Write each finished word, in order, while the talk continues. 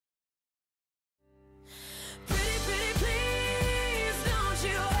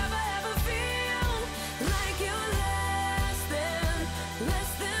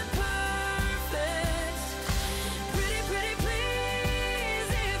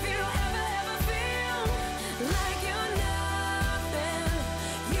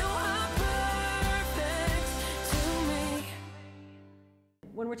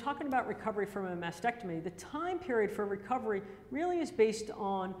talking about recovery from a mastectomy, the time period for recovery really is based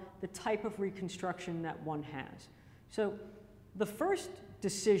on the type of reconstruction that one has. So the first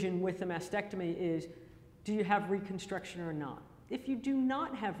decision with a mastectomy is, do you have reconstruction or not? If you do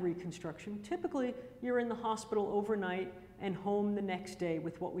not have reconstruction, typically you're in the hospital overnight and home the next day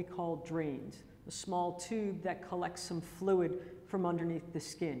with what we call drains, a small tube that collects some fluid from underneath the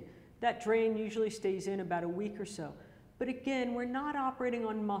skin. That drain usually stays in about a week or so. But again, we're not operating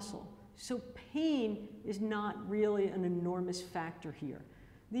on muscle, so pain is not really an enormous factor here.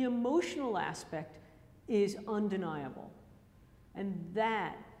 The emotional aspect is undeniable, and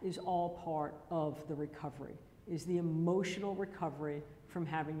that is all part of the recovery, is the emotional recovery from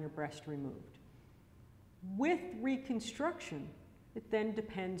having your breast removed. With reconstruction, it then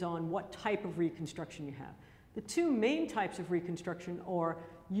depends on what type of reconstruction you have. The two main types of reconstruction are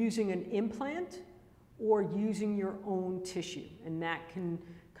using an implant or using your own tissue, and that can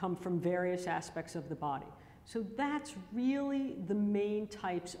come from various aspects of the body. So that's really the main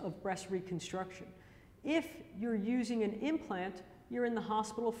types of breast reconstruction. If you're using an implant, you're in the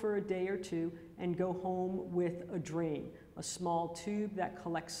hospital for a day or two and go home with a drain, a small tube that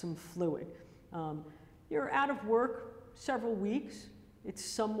collects some fluid. You're out of work several weeks. It's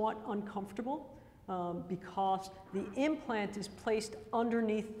somewhat uncomfortable because the implant is placed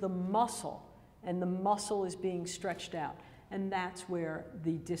underneath the muscle, and the muscle is being stretched out, and that's where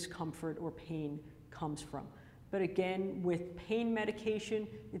the discomfort or pain comes from. But again, with pain medication,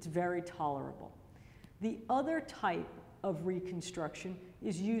 it's very tolerable. The other type of reconstruction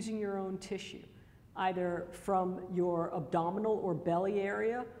is using your own tissue, either from your abdominal or belly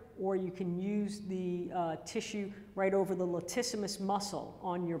area, or you can use the tissue right over the latissimus muscle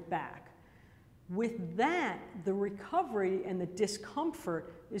on your back. With that, the recovery and the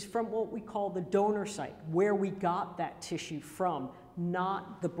discomfort is from what we call the donor site, where we got that tissue from,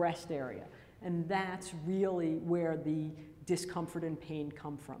 not the breast area. And that's really where the discomfort and pain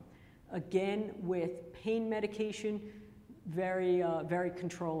come from. Again, with pain medication, very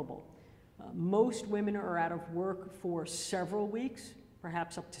controllable. Most women are out of work for several weeks,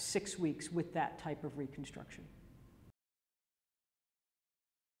 perhaps up to 6 weeks with that type of reconstruction.